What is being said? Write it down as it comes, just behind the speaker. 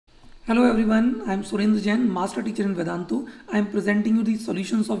Hello everyone, I am Surendra Jain, Master Teacher in Vedantu. I am presenting you the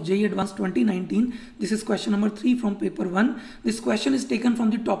solutions of JEE Advanced 2019. This is question number 3 from paper 1. This question is taken from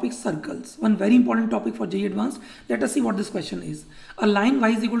the topic circles. One very important topic for JEE Advanced. Let us see what this question is. A line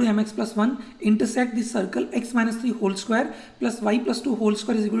y is equal to mx plus 1 intersect the circle x minus 3 whole square plus y plus 2 whole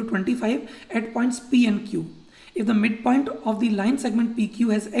square is equal to 25 at points P and Q. If the midpoint of the line segment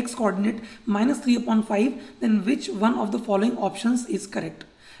PQ has x coordinate minus 3 upon 5, then which one of the following options is correct?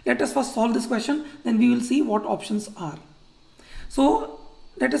 Let us first solve this question, then we will see what options are. So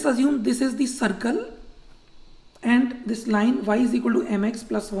let us assume this is the circle and this line y is equal to mx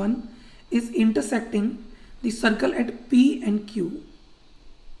plus 1 is intersecting the circle at P and Q,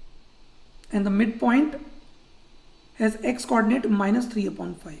 and the midpoint has x coordinate minus 3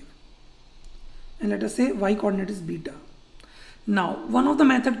 upon 5, and let us say y coordinate is beta. Now one of the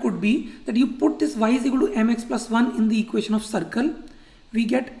method could be that you put this y is equal to mx plus 1 in the equation of circle. We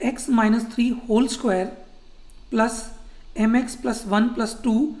get x minus 3 whole square plus mx plus 1 plus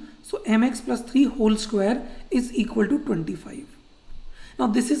 2. So mx plus 3 whole square is equal to 25. Now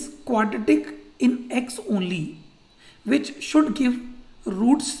this is quadratic in x only, which should give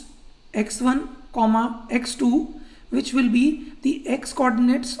roots x1 comma x2, which will be the x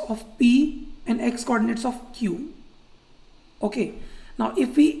coordinates of P and x coordinates of Q. Okay, now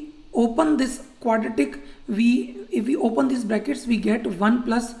if we open this quadratic, if we open these brackets, we get 1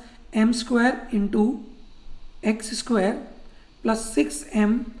 plus m square into x square plus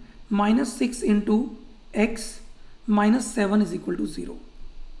 6m minus 6 into x minus 7 is equal to 0.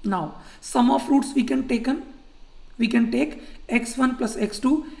 Now sum of roots we can take x1 plus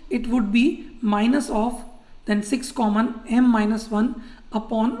x2. It would be minus of then 6 common m minus 1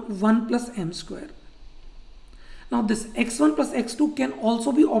 upon 1 plus m square. Now this x1 plus x2 can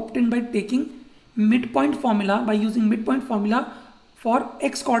also be obtained by taking midpoint formula, by using midpoint formula for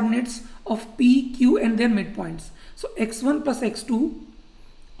x coordinates of P, Q and their midpoints. So x1 plus x2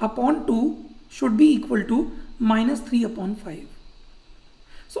 upon 2 should be equal to minus 3 upon 5.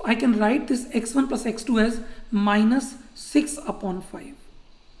 So I can write this x1 plus x2 as minus 6 upon 5.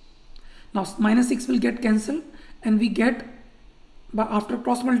 Now minus 6 will get cancelled and we get, after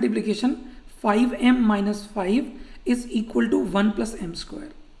cross multiplication, 5m minus 5 is equal to 1 plus m square,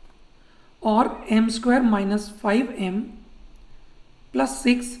 or m square minus 5m plus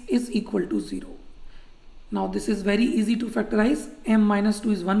 6 is equal to 0. Now this is very easy to factorize. M minus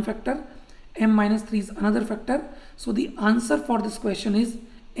 2 is one factor, m minus 3 is another factor. So the answer for this question is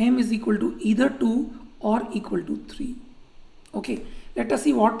m is equal to either 2 or equal to 3. Okay, let us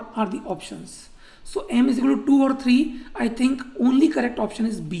see what are the options. So m is equal to 2 or 3. I think only correct option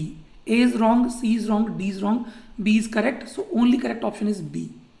is B. A is wrong, C is wrong, D is wrong, B is correct. So only correct option is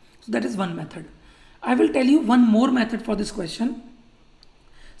B. So that is one method. I will tell you one more method for this question.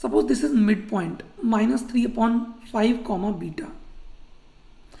 Suppose this is midpoint minus 3 upon 5 comma beta.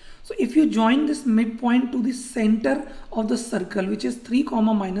 So if you join this midpoint to the center of the circle, which is 3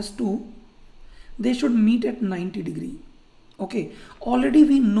 comma minus 2, they should meet at 90 degree. Okay, already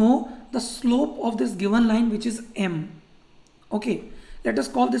we know the slope of this given line, which is M. Okay, let us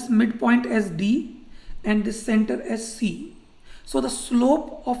call this midpoint as D and this center as C. So the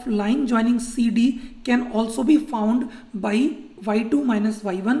slope of line joining CD can also be found by y2 minus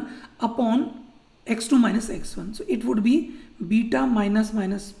y1 upon x2 minus x1. So it would be beta minus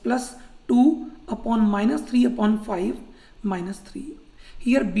minus plus 2 upon minus 3 upon 5 minus 3.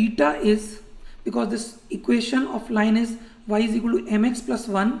 Here beta is, because this equation of line is y is equal to mx plus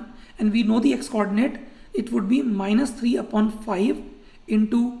 1 and we know the x coordinate, it would be minus 3 upon 5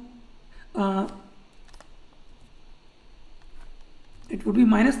 into it would be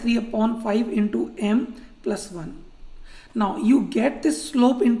minus 3 upon 5 into m plus 1. Now you get this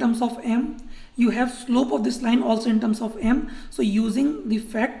slope in terms of m. You have slope of this line also in terms of m. So using the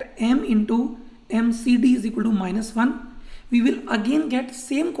fact m into mcd is equal to minus 1, we will again get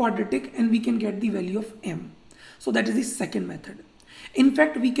same quadratic and we can get the value of m. So that is the second method. In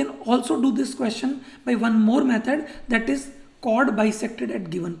fact, we can also do this question by one more method, that is chord bisected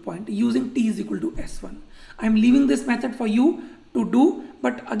at given point using t is equal to s1. I am leaving this method for you to do,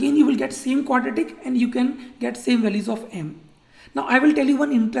 but again you will get same quadratic and you can get same values of m. Now I will tell you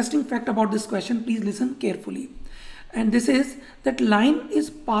one interesting fact about this question. Please listen carefully. And this is that line is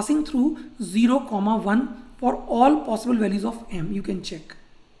passing through 0 comma 1 for all possible values of m. You can check.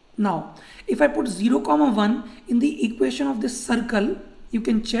 Now if I put 0 comma 1 in the equation of this circle, you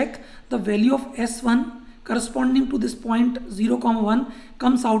can check the value of s1 corresponding to this point 0 comma 1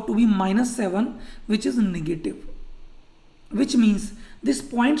 comes out to be minus 7, which is negative, which means this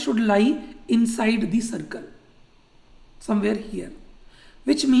point should lie inside the circle somewhere here,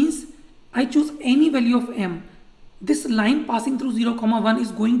 which means I choose any value of m, this line passing through 0, 1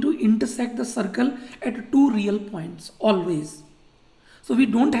 is going to intersect the circle at two real points always. So we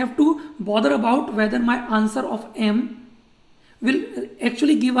don't have to bother about whether my answer of m will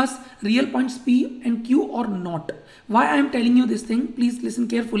actually give us real points p and q or not. Why I am telling you this thing, please listen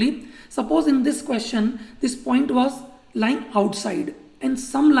carefully. Suppose in this question, this point was lying outside and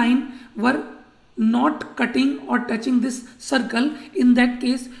some line were not cutting or touching this circle. In that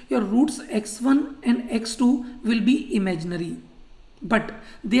case, your roots x1 and x2 will be imaginary, but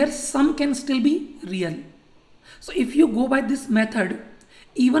their sum can still be real. So if you go by this method,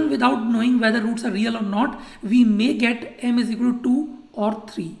 even without knowing whether roots are real or not, we may get m is equal to 2 or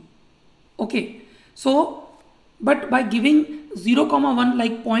 3. Okay, so but by giving 0, 1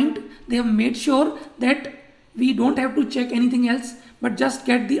 like point, they have made sure that we don't have to check anything else, but just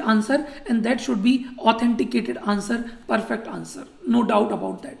get the answer, and that should be authenticated answer, perfect answer, no doubt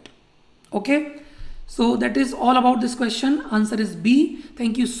about that. Okay, so that is all about this question. Answer is B.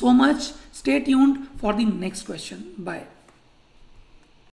 Thank you so much. Stay tuned for the next question. Bye.